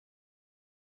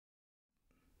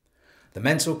The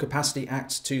Mental Capacity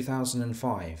Act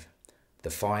 2005, the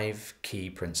 5 key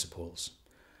principles.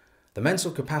 The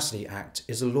Mental Capacity Act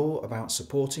is a law about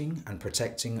supporting and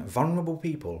protecting vulnerable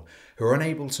people who are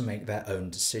unable to make their own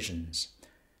decisions.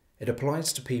 It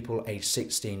applies to people aged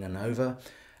 16 and over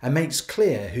and makes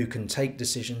clear who can take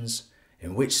decisions,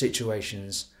 in which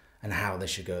situations, and how they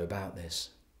should go about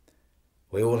this.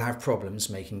 We all have problems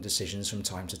making decisions from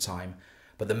time to time,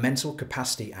 but the Mental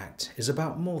Capacity Act is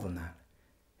about more than that.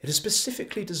 It is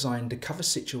specifically designed to cover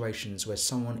situations where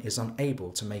someone is unable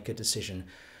to make a decision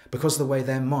because the way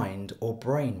their mind or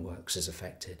brain works is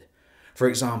affected, for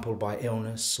example by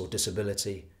illness or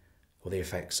disability or the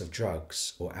effects of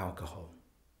drugs or alcohol.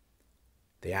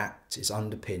 The Act is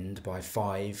underpinned by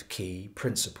 5 key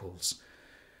principles.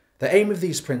 The aim of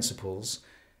these principles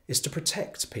is to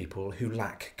protect people who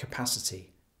lack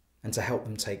capacity and to help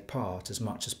them take part as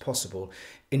much as possible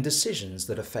in decisions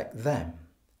that affect them.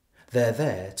 They're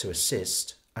there to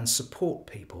assist and support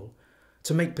people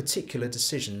to make particular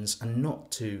decisions and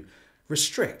not to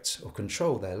restrict or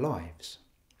control their lives.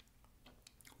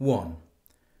 1.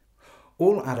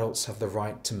 All adults have the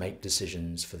right to make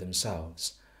decisions for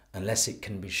themselves, unless it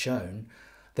can be shown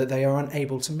that they are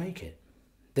unable to make it.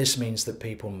 This means that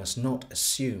people must not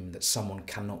assume that someone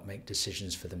cannot make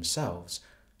decisions for themselves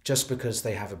just because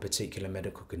they have a particular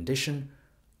medical condition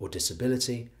or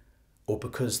disability, or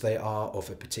because they are of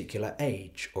a particular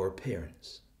age or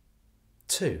appearance.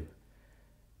 2.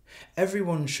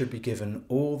 Everyone should be given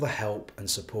all the help and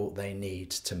support they need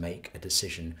to make a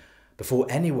decision before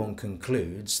anyone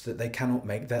concludes that they cannot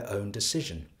make their own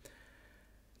decision.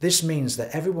 This means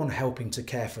that everyone helping to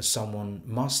care for someone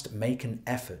must make an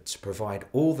effort to provide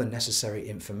all the necessary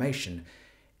information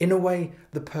in a way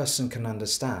the person can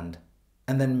understand,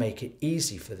 and then make it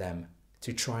easy for them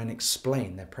to try and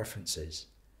explain their preferences.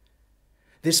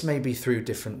 This may be through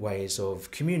different ways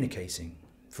of communicating.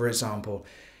 For example,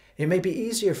 it may be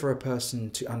easier for a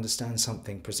person to understand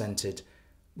something presented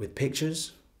with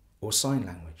pictures or sign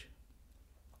language.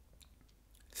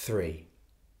 3.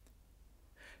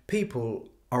 People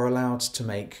are allowed to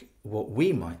make what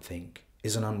we might think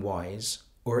is an unwise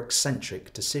or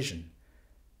eccentric decision.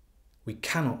 We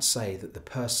cannot say that the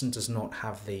person does not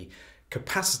have the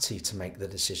capacity to make the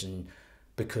decision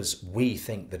because we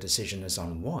think the decision is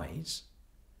unwise.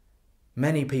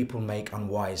 Many people make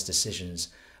unwise decisions,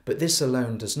 but this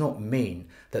alone does not mean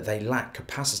that they lack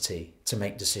capacity to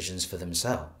make decisions for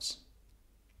themselves.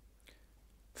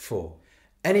 4.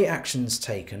 Any actions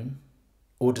taken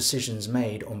or decisions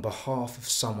made on behalf of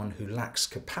someone who lacks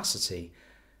capacity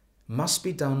must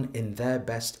be done in their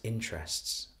best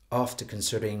interests after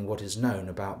considering what is known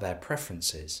about their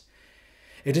preferences.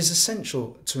 It is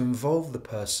essential to involve the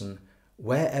person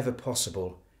wherever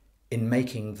possible in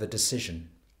making the decision.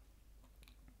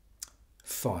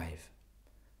 5.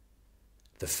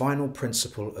 The final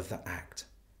principle of the Act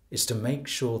is to make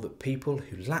sure that people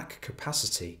who lack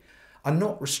capacity are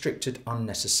not restricted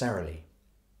unnecessarily.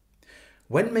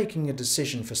 When making a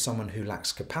decision for someone who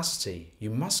lacks capacity, you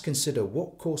must consider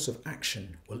what course of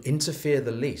action will interfere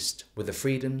the least with the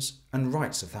freedoms and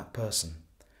rights of that person.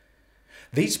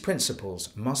 These principles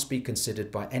must be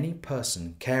considered by any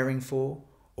person caring for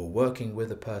or working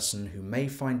with a person who may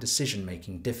find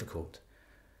decision-making difficult.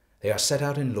 They are set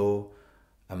out in law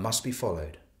and must be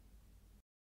followed.